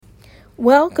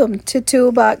Welcome to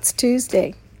Toolbox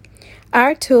Tuesday.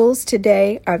 Our tools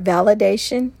today are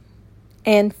validation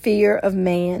and fear of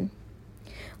man.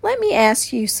 Let me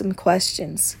ask you some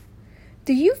questions.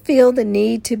 Do you feel the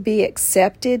need to be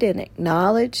accepted and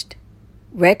acknowledged,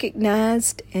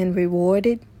 recognized and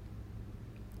rewarded?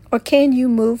 Or can you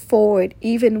move forward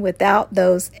even without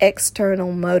those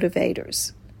external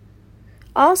motivators?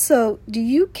 Also, do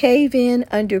you cave in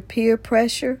under peer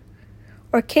pressure?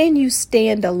 Or can you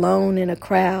stand alone in a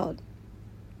crowd?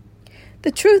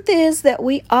 The truth is that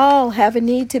we all have a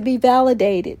need to be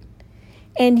validated.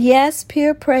 And yes,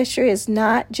 peer pressure is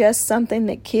not just something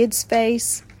that kids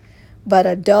face, but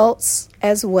adults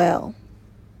as well.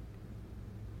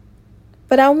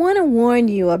 But I want to warn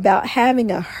you about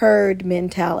having a herd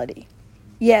mentality.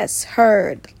 Yes,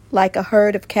 herd, like a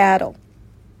herd of cattle.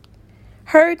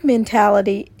 Herd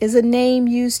mentality is a name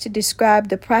used to describe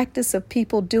the practice of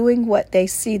people doing what they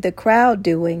see the crowd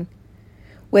doing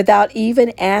without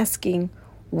even asking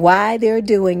why they're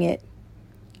doing it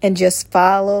and just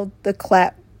following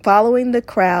the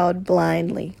crowd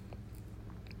blindly.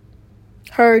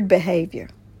 Herd behavior.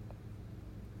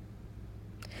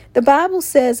 The Bible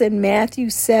says in Matthew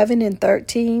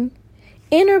 7:13,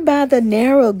 "Enter by the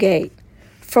narrow gate.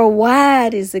 For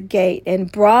wide is the gate and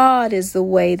broad is the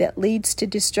way that leads to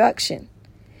destruction,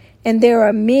 and there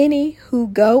are many who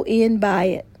go in by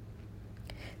it."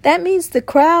 That means the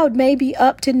crowd may be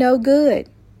up to no good,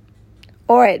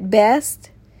 or at best,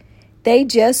 they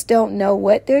just don't know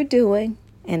what they're doing,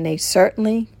 and they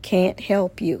certainly can't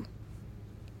help you.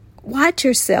 Watch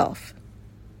yourself.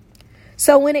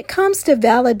 So when it comes to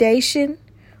validation,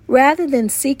 rather than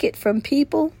seek it from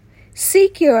people,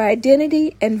 seek your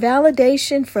identity and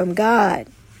validation from God.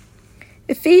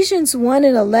 Ephesians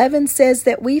 1:11 says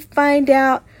that we find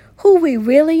out who we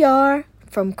really are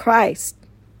from Christ.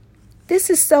 This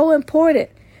is so important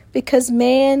because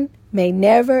man may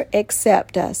never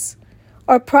accept us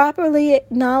or properly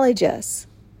acknowledge us.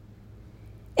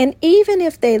 And even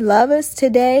if they love us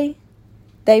today,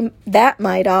 that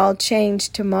might all change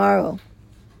tomorrow.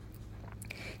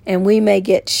 And we may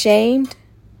get shamed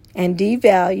and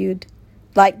devalued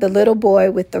like the little boy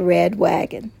with the red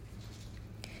wagon.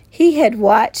 He had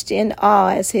watched in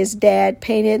awe as his dad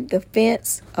painted the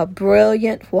fence a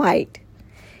brilliant white.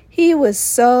 He was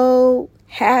so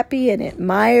happy and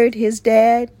admired his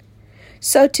dad.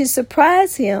 So to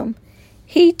surprise him,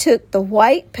 he took the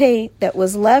white paint that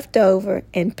was left over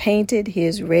and painted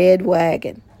his red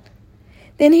wagon.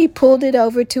 Then he pulled it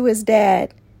over to his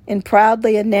dad and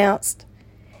proudly announced,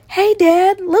 "Hey,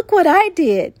 Dad, look what I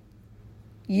did."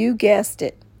 You guessed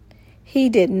it. He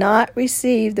did not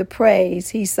receive the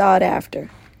praise he sought after.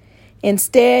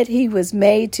 Instead, he was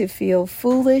made to feel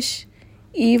foolish,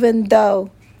 even though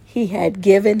he had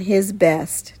given his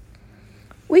best.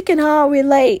 We can all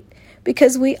relate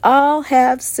because we all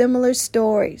have similar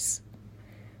stories.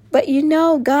 But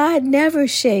God never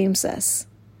shames us.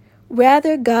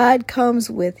 Rather, God comes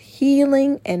with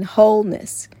healing and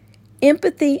wholeness,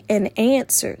 empathy and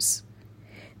answers.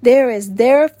 There is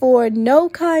therefore no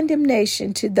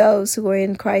condemnation to those who are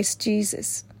in Christ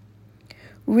Jesus.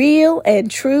 Real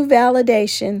and true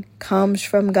validation comes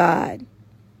from God.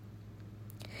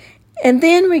 And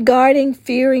then regarding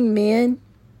fearing men,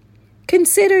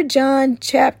 consider John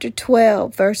chapter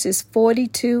 12, verses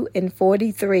 42 and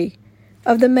 43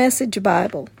 of the Message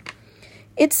Bible.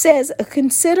 It says, "A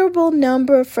considerable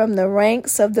number from the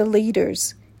ranks of the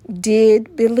leaders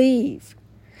did believe.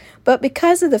 But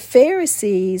because of the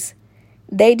Pharisees,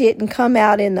 they didn't come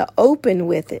out in the open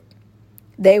with it.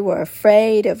 They were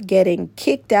afraid of getting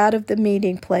kicked out of the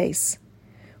meeting place.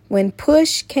 When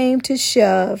push came to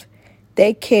shove,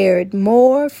 they cared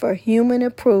more for human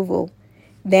approval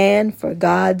than for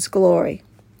God's glory."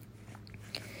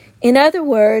 In other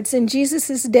words, in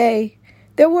Jesus' day,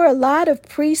 there were a lot of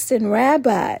priests and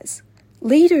rabbis,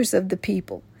 leaders of the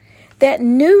people, that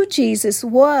knew Jesus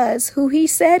was who he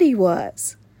said he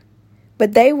was.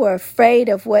 But they were afraid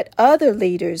of what other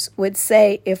leaders would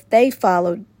say if they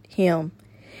followed him.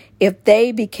 If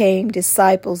they became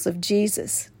disciples of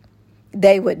Jesus,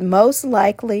 they would most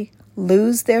likely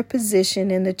lose their position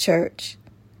in the church.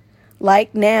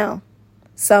 Like now,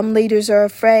 some leaders are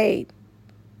afraid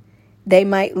they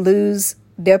might lose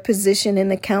their position in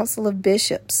the Council of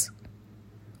Bishops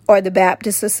or the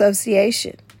Baptist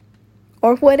Association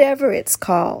or whatever it's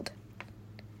called.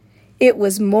 It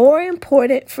was more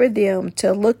important for them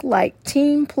to look like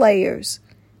team players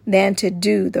than to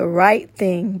do the right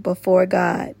thing before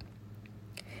God.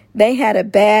 They had a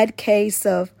bad case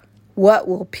of what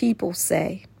will people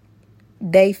say.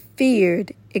 They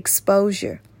feared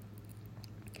exposure.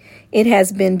 It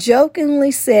has been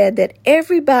jokingly said that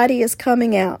everybody is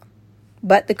coming out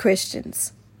but the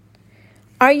Christians.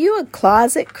 Are you a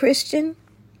closet Christian?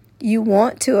 You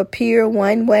want to appear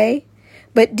one way,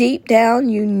 but deep down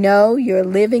you know you're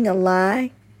living a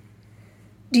lie?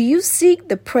 Do you seek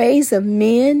the praise of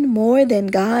men more than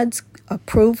God's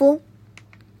approval?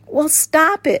 Well,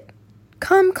 stop it.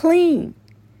 Come clean.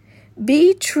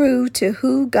 Be true to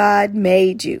who God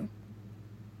made you.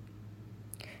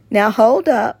 Now hold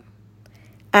up.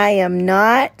 I am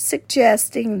not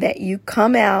suggesting that you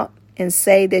come out and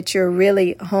say that you're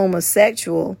really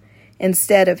homosexual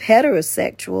instead of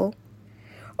heterosexual,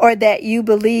 or that you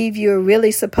believe you're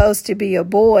really supposed to be a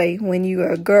boy when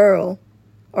you're a girl,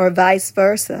 or vice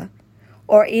versa,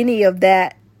 or any of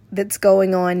that that's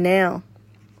going on now.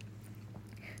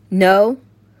 No,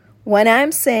 what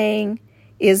I'm saying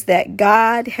is that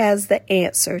God has the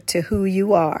answer to who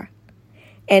you are.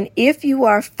 And if you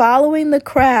are following the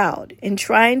crowd and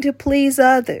trying to please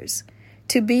others,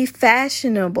 to be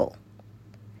fashionable,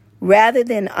 rather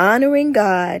than honoring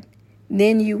God,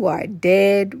 then you are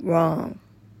dead wrong.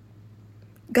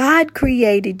 God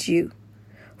created you,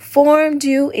 formed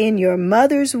you in your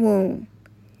mother's womb.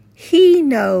 He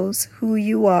knows who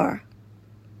you are.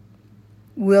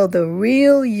 Will the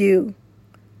real you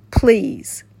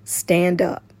please stand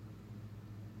up?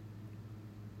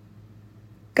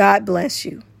 God bless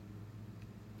you.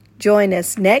 Join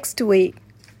us next week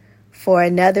for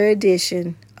another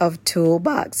edition of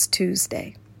Toolbox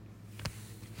Tuesday.